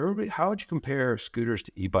start there. How would you compare scooters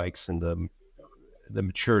to e-bikes and the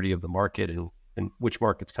maturity of the market, and which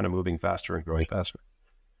market's kind of moving faster and growing faster?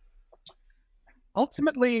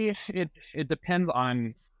 Ultimately, it depends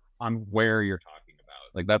on where you're talking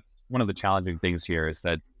about. Like that's one of the challenging things here is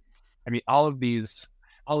that, I mean, all of these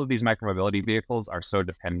micromobility vehicles are so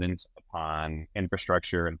dependent upon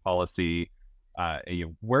infrastructure and policy,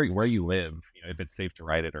 where you live, if it's safe to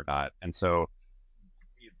ride it or not. And so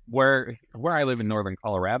where I live in northern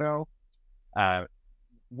Colorado, uh,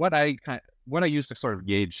 what I use to sort of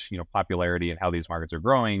gauge, popularity and how these markets are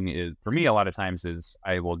growing is, for me, a lot of times is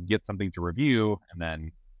I will get something to review, and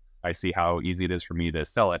then I see how easy it is for me to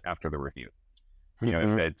sell it after the review. If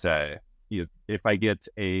Mm-hmm. it's if I get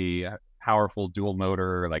a powerful dual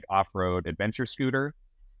motor like off-road adventure scooter,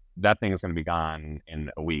 that thing is going to be gone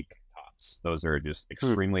in a week tops. Those are just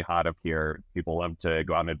extremely hot up here. People love to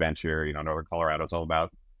go out and adventure. Northern Colorado is all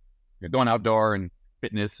about going outdoor and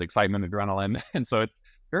fitness, excitement, adrenaline, and so it's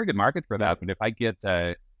a very good market for that. But if I get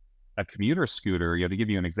a commuter scooter, to give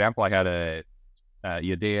you an example, I had a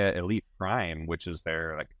Yadea Elite Prime, which is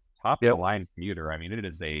their like top of the Yep. line commuter. I mean, it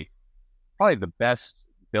is probably the best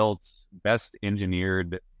built, best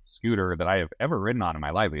engineered scooter that I have ever ridden on in my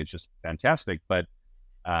life. It's just fantastic, but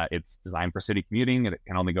it's designed for city commuting, and it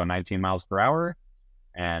can only go 19 miles per hour.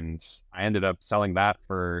 And I ended up selling that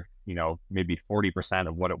for, maybe 40%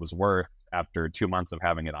 of what it was worth after 2 months of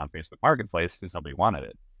having it on Facebook Marketplace, because nobody wanted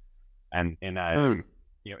it. And Mm.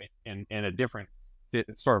 in a different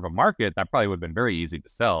sort of a market, that probably would have been very easy to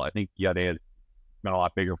sell. I think Yade has been a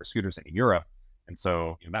lot bigger for scooters in Europe. And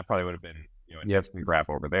so that probably would have been, an Yep. instant grab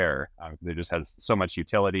over there. It just has so much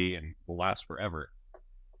utility and will last forever.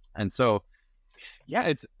 And so Yeah,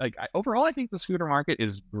 it's like overall, I think the scooter market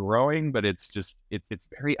is growing, but it's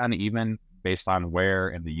very uneven based on where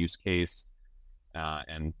and the use case,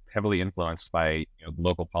 and heavily influenced by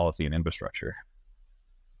local policy and infrastructure.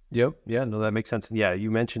 Yep. Yeah, no, that makes sense. And yeah,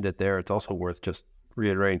 you mentioned it there. It's also worth just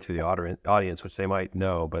reiterating to the audience, which they might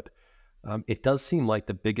know, but it does seem like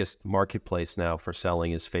the biggest marketplace now for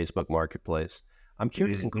selling is Facebook Marketplace. I'm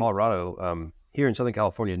curious in Mhm. Colorado, here in Southern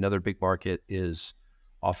California, another big market is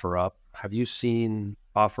OfferUp. Have you seen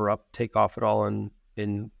OfferUp take off at all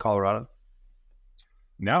in Colorado?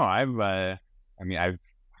 No, I mean, I've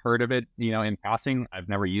heard of it, in passing. I've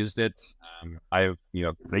never used it.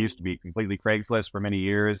 They used to be completely Craigslist for many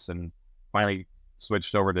years, and finally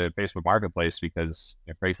switched over to Facebook Marketplace because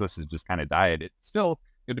Craigslist has just kind of died. It's still,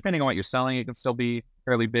 depending on what you're selling, it can still be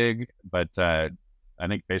fairly big, but I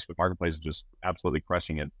think Facebook Marketplace is just absolutely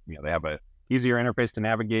crushing it. They have a easier interface to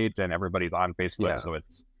navigate, and everybody's on Facebook, Yeah. so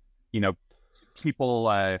it's, you know, people.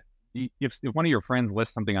 If one of your friends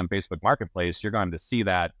lists something on Facebook Marketplace, you're going to see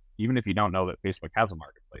that even if you don't know that Facebook has a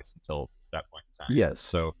marketplace until that point in time. Yes.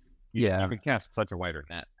 So you Yeah. can cast such a wider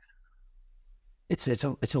net. It's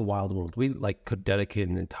a wild world. We like could dedicate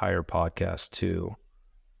an entire podcast to.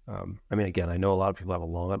 I mean, again, I know a lot of people have a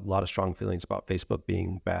lot of strong feelings about Facebook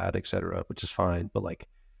being bad, et cetera, which is fine. But like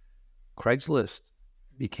Craigslist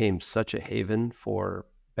became such a haven for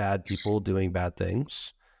bad people doing bad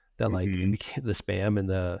things that like it Hmm. became the spam and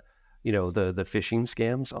the phishing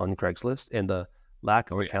scams on Craigslist and the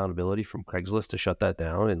lack of Oh yeah. accountability from Craigslist to shut that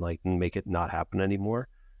down and like make it not happen anymore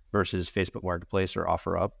versus Facebook Marketplace or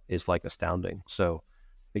OfferUp is like astounding. So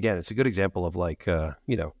again, it's a good example of like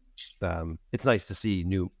it's nice to see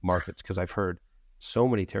new markets because I've heard so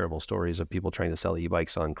many terrible stories of people trying to sell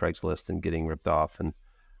e-bikes on Craigslist and getting ripped off and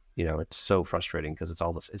it's so frustrating because it's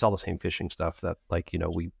all the same phishing stuff that like,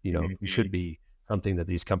 we Hmm. should be something that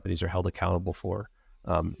these companies are held accountable for,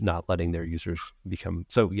 not letting their users become.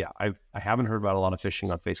 So yeah, I haven't heard about a lot of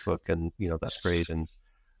phishing on Facebook and, that's great. And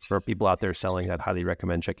for people out there selling, I'd highly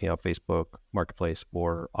recommend checking out Facebook Marketplace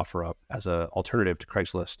or OfferUp as a alternative to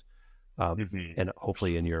Craigslist. Hmm. And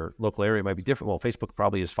hopefully in your local area it might be different. Well, Facebook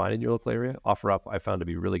probably is fine in your local area. OfferUp I found to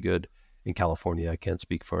be really good in California. I can't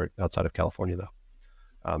speak for it outside of California though.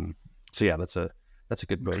 So yeah, that's a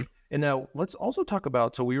good point. And now let's also talk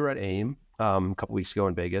about. So we were at AIM a couple weeks ago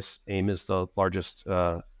in Vegas. AIM is the largest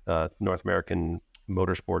North American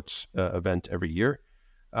motorsports event every year.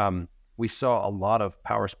 We saw a lot of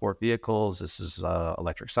power sport vehicles. This is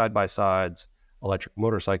electric side by sides, electric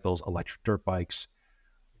motorcycles, electric dirt bikes.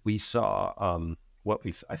 We saw what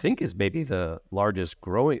I think is maybe the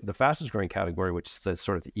fastest growing category, which is the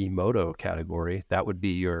sort of the e-moto category. That would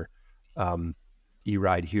be your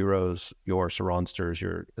e-ride heroes, your Saronsters,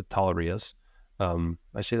 your Tolerias.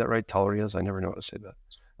 I say that right? Tolerias? I never know how to say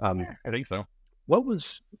that. Yeah, I think so. What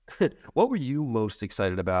was, what were you most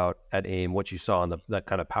excited about at AIM? What you saw in that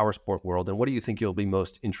kind of power sport world, and what do you think you'll be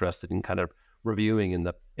most interested in kind of reviewing in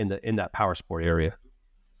that power sport area?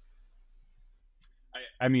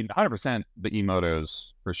 I mean, 100% the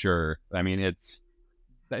emotos for sure. I mean,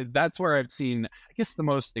 that's where I've seen, I guess, the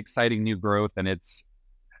most exciting new growth, and it's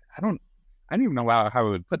I don't I don't even know how I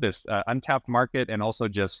would put this, untapped market, and also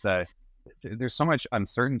just there's so much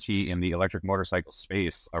uncertainty in the electric motorcycle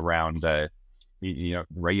space around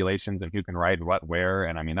regulations and who can ride what where,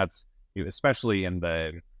 and I mean that's especially in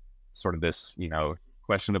the sort of this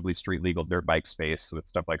questionably street legal dirt bike space with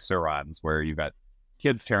stuff like Surons, where you've got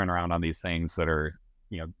kids tearing around on these things that are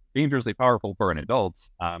dangerously powerful for an adult,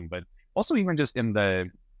 but also even just in the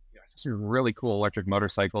some really cool electric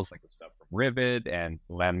motorcycles like the stuff from Rivet and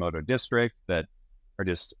Land Moto District that are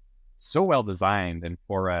just so well designed, and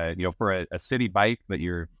for a city bike that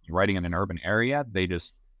you're riding in an urban area,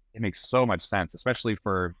 it makes so much sense, especially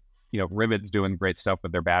for Rivet's doing great stuff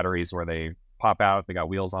with their batteries where they pop out, they got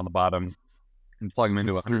wheels on the bottom, and plug them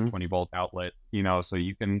into a Mhm. 120 volt outlet, so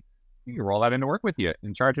you can roll that into work with you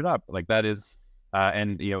and charge it up. Like that is,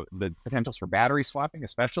 and the potentials for battery swapping,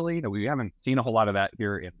 especially, we haven't seen a whole lot of that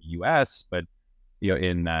here in the U.S., but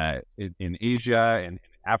in Asia and in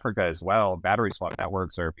Africa as well, battery swap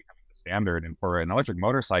networks are becoming the standard. And for an electric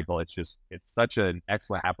motorcycle, it's such an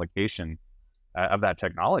excellent application of that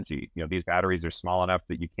technology. These batteries are small enough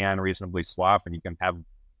that you can reasonably swap, and you can have,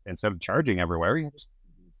 instead of charging everywhere, you just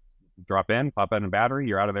drop in, pop in a battery,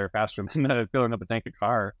 you're out of there faster than filling up a tank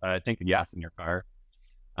of gas in your car.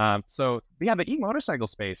 So yeah, the e-motorcycle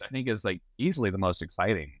space I think is like easily the most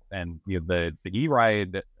exciting, and the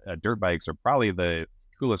e-ride dirt bikes are probably the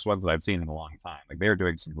coolest ones that I've seen in a long time. Like they're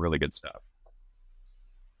doing some really good stuff.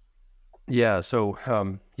 Yeah. So,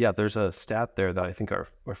 yeah, there's a stat there that I think our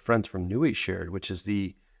friends from Nui shared, which is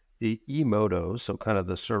the the e-motos, so kind of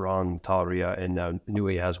the Suron, Talaria, and now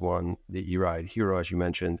Nui has one, the E-Ride Hero, as you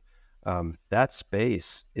mentioned. That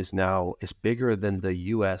space is bigger than the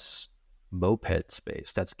U.S. moped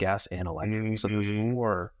space. That's gas and electric. So there's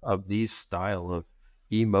more of these style of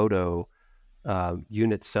e-moto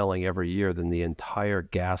units selling every year than the entire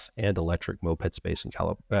gas and electric moped space in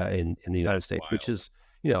the United States, Wild. which is,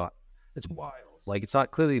 it's wild. Like, it's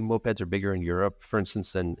not clearly mopeds are bigger in Europe, for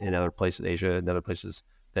instance, than in other places, Asia and other places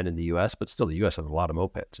than in the US, but still the US has a lot of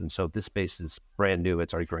mopeds. And so this space is brand new.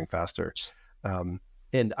 It's already growing faster.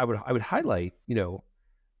 And I would highlight,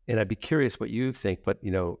 and I'd be curious what you think, but,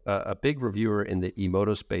 a big reviewer in the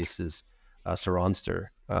e-moto space is Saronster,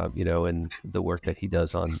 and the work that he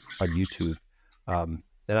does on YouTube. And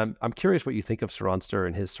I'm curious what you think of Saronster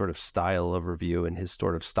and his sort of style of review and his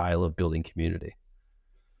sort of style of building community.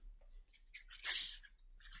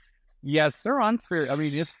 Yeah, Sir Onsphere, I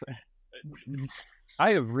mean,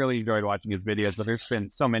 I have really enjoyed watching his videos, but there's been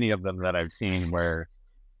so many of them that I've seen where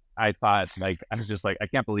I thought, like, I was just like, I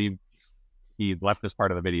can't believe he left this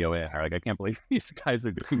part of the video in, or like, I can't believe these guys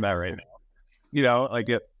are doing that right now. Like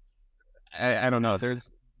I don't know. There's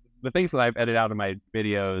the things that I've edited out of my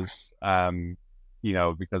videos,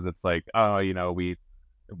 because it's like, oh, we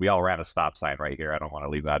all ran a stop sign right here. I don't want to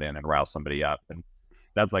leave that in and rouse somebody up. And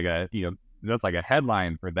that's like that's like a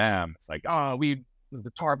headline for them. It's like, oh, we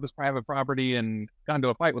tore up this private property and got into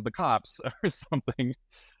a fight with the cops or something.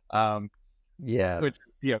 Yeah. Which,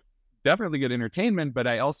 definitely good entertainment. But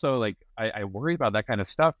I also I worry about that kind of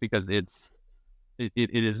stuff because it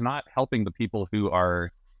is not helping the people who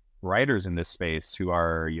are writers in this space, who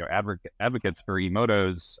are advocates for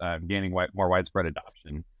e-motos gaining more widespread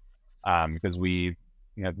adoption. Because we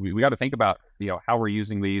got to think about how we're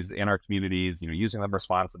using these in our communities, using them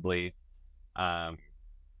responsibly.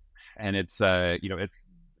 And it's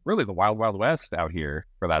really the wild west out here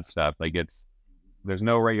for that stuff. Like, there's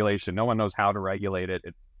no regulation. No one knows how to regulate it.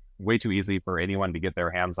 It's way too easy for anyone to get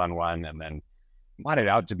their hands on one and then mod it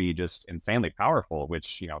out to be just insanely powerful,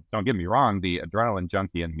 which, don't get me wrong, the adrenaline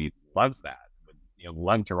junkie in me loves that. Would,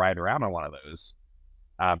 love to ride around on one of those.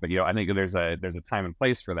 But I think there's a time and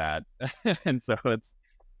place for that. And so it's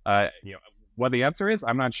what the answer is,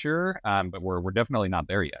 I'm not sure. But we're definitely not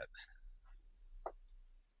there yet.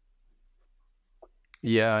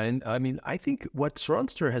 Yeah, and I mean, I think what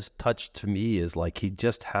Sronster has touched to me is like he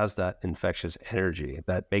just has that infectious energy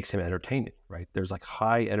that makes him entertaining, right? There's like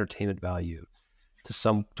high entertainment value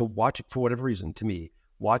to watch it for whatever reason. To me,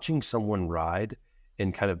 watching someone ride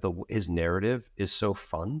and kind of his narrative is so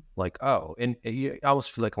fun. Like, oh, and I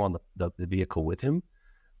almost feel like I'm on the vehicle with him,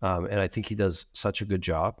 and I think he does such a good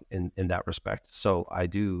job in that respect. So I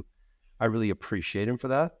really appreciate him for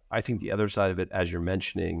that. I think the other side of it, as you're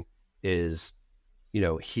mentioning, is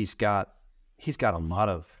he's got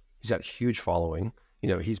a huge following.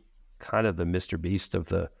 He's kind of the Mr. Beast of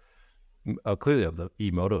clearly of the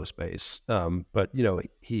e-moto space. But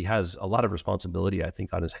he has a lot of responsibility, I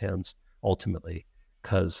think, on his hands ultimately,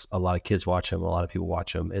 because a lot of kids watch him, a lot of people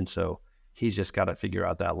watch him. And so he's just got to figure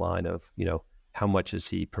out that line of, how much is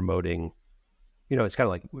he promoting? It's kind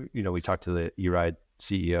of like, we talked to the E-Ride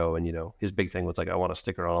CEO and, his big thing was like, I want a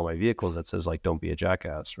sticker on all my vehicles that says like, don't be a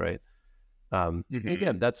jackass. Right.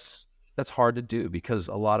 Again, that's hard to do because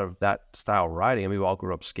a lot of that style riding, I mean, we all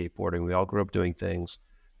grew up skateboarding. We all grew up doing things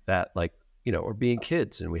that or being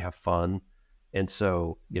kids and we have fun. And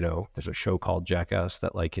so, there's a show called Jackass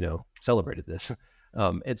that celebrated this.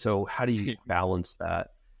 And so how do you balance that?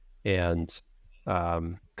 And,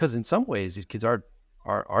 cause in some ways these kids aren't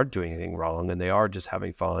doing anything wrong and they are just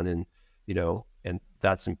having fun and, and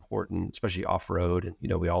that's important, especially off-road and,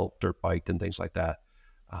 we all dirt biked and things like that.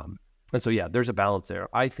 And so, yeah, there's a balance there.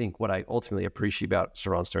 I think what I ultimately appreciate about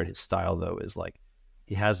Saronster and his style, though, is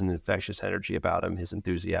he has an infectious energy about him, his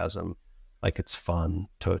enthusiasm. It's fun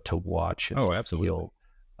to watch and absolutely. feel.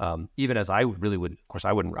 Even as I would, of course,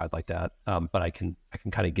 I wouldn't ride like that, but I can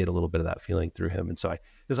kind of get a little bit of that feeling through him. And so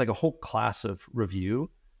there's a whole class of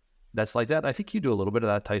review that's like that. I think you do a little bit of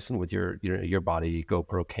that, Tyson, with your body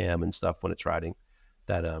GoPro cam and stuff when it's riding.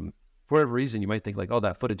 That for whatever reason you might think oh,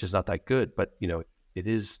 that footage is not that good, but it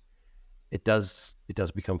is. It does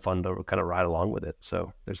become fun to kind of ride along with it.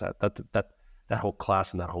 So there's that whole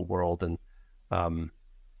class and that whole world. And I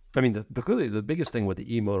mean, clearly the biggest thing with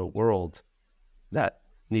the e-moto world that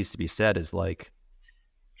needs to be said is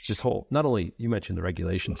this whole, not only you mentioned the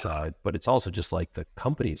regulation side, but it's also just the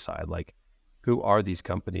company side. Who are these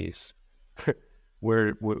companies? What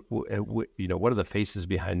are the faces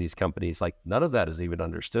behind these companies? None of that is even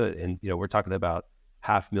understood. And, we're talking about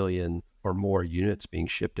 500,000 or more units being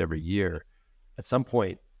shipped every year. At some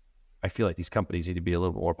point, I feel like these companies need to be a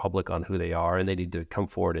little more public on who they are, and they need to come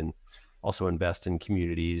forward and also invest in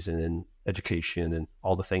communities and in education and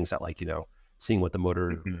all the things that, like, seeing what the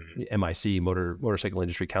Mhm. Motorcycle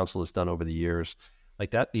Industry Council has done over the years,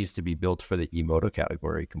 like that needs to be built for the e-moto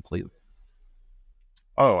category completely.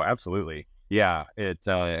 Oh, absolutely. Yeah. We've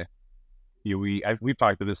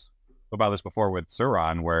talked about this before with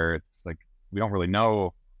Suron, where it's like we don't really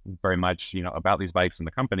know very much, about these bikes in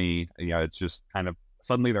the company. It's just kind of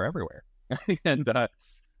suddenly they're everywhere, and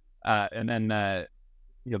then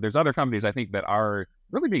there's other companies I think that are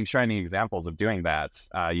really being shining examples of doing that.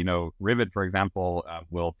 Rivet, for example,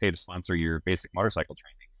 will pay to sponsor your basic motorcycle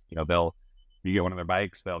training. They'll you get one of their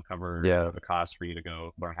bikes, they'll cover Yeah. the cost for you to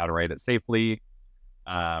go learn how to ride it safely.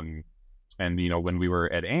 Um, and when we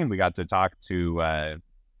were at AIM, we got to talk to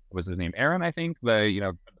was his name Aaron, I think,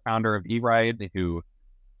 the founder of eRide, who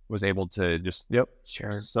was able to just Yep.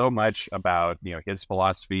 share Sure. so much about his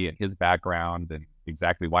philosophy and his background and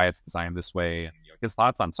exactly why it's designed this way, and his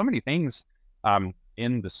thoughts on so many things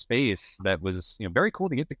in the space that was very cool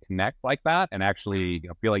to get to connect like that and actually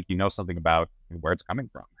feel like something about where it's coming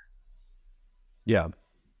from. Yeah.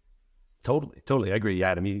 Totally. I agree.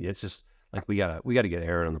 Yeah. I mean, it's just like we gotta get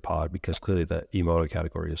Aaron on the pod, because clearly the e-moto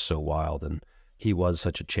category is so wild, and he was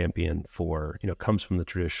such a champion for, comes from the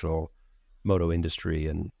traditional moto industry,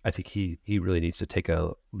 and I think he really needs to take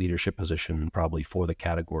a leadership position probably for the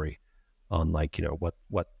category on, like,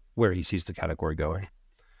 what where he sees the category going.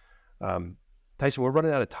 Um, Tyson, we're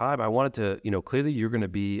running out of time. I wanted to, clearly you're going to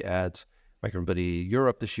be at Micromobility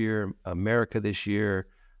Europe this year, America this year.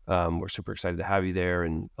 We're super excited to have you there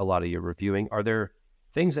and a lot of your reviewing. Are there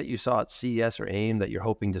things that you saw at CES or AIM that you're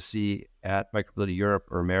hoping to see at Micromobility Europe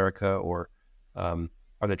or America, or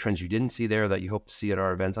are there trends you didn't see there that you hope to see at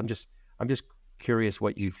our events? I'm just curious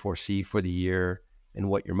what you foresee for the year and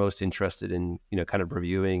what you're most interested in, kind of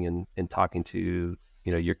reviewing and talking to,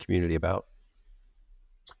 your community about.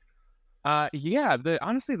 Yeah,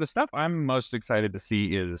 honestly, the stuff I'm most excited to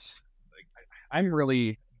see is like, I'm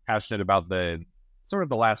really passionate about the sort of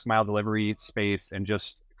the last mile delivery space and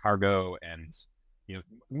just cargo and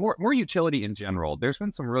more utility in general. There's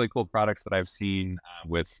been some really cool products that I've seen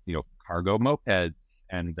with cargo mopeds,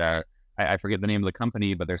 and I forget the name of the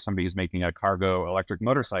company, but there's somebody who's making a cargo electric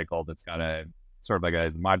motorcycle that's got a sort of like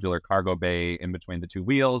a modular cargo bay in between the two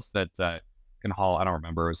wheels that can haul, I don't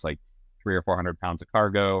remember, it was like 300 or 400 pounds of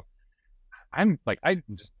cargo. I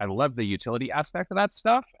love the utility aspect of that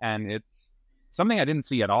stuff, and it's something I didn't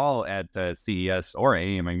see at all at CES or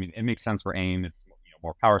AIM. I mean, it makes sense for AIM; it's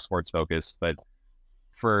more power sports focused, but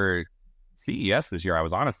for CES this year, I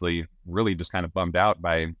was honestly really just kind of bummed out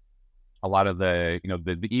by a lot of the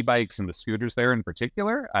e-bikes and the scooters there in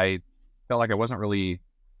particular. I felt like I wasn't really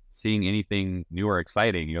seeing anything new or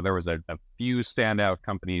exciting. There was a few standout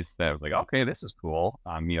companies that was like, okay, this is cool.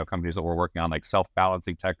 Companies that were working on like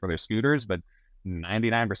self-balancing tech for their scooters, but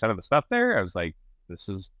 99% of the stuff there, I was like, this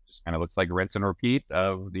is just kind of looks like rinse and repeat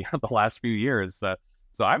of the last few years.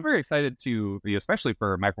 So I'm very excited to, especially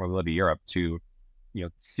for Micromobility Europe, to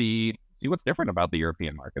see what's different about the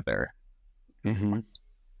European market there. Mm-hmm.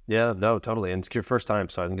 Yeah, no, totally. And it's your first time,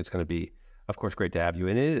 so I think it's going to be, of course, great to have you.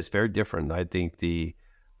 And it is very different. I think the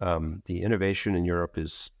innovation in Europe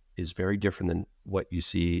is very different than what you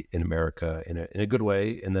see in America in a good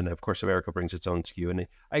way. And then, of course, America brings its own skew. And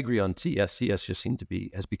I agree on CS. CS just seemed to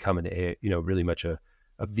has become really much a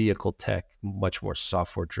vehicle tech, much more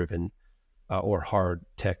software driven or hard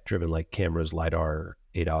tech driven, like cameras, LiDAR,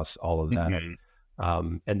 ADAS, all of that.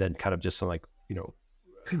 Mhm. And then kind of just some, like,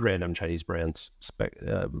 random Chinese brands,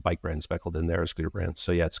 bike brands speckled in there, scooter brands.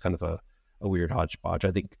 So yeah, it's kind of a weird hodgepodge.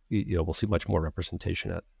 I think we'll see much more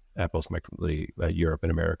representation at both Europe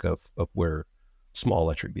and America of where small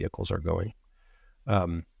electric vehicles are going.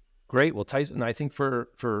 Great. Well, Tyson, I think for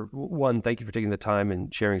one, thank you for taking the time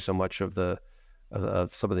and sharing so much of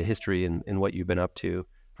of some of the history and what you've been up to.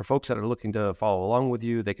 For folks that are looking to follow along with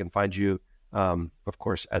you, they can find you, of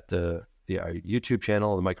course, at the YouTube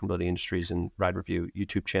channel, the Micromobility Industries and Ride Review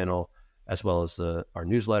YouTube channel, as well as our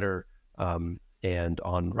newsletter, and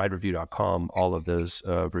on ridereview.com. All of those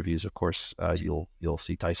reviews, of course, you'll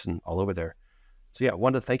see Tyson all over there. So yeah, I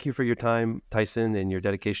wanted to thank you for your time, Tyson, and your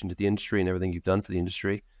dedication to the industry and everything you've done for the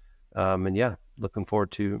industry. And yeah, looking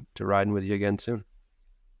forward to riding with you again soon.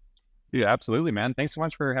 Yeah, absolutely, man. Thanks so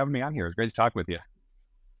much for having me on here. It was great to talk with you.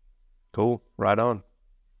 Cool. Right on.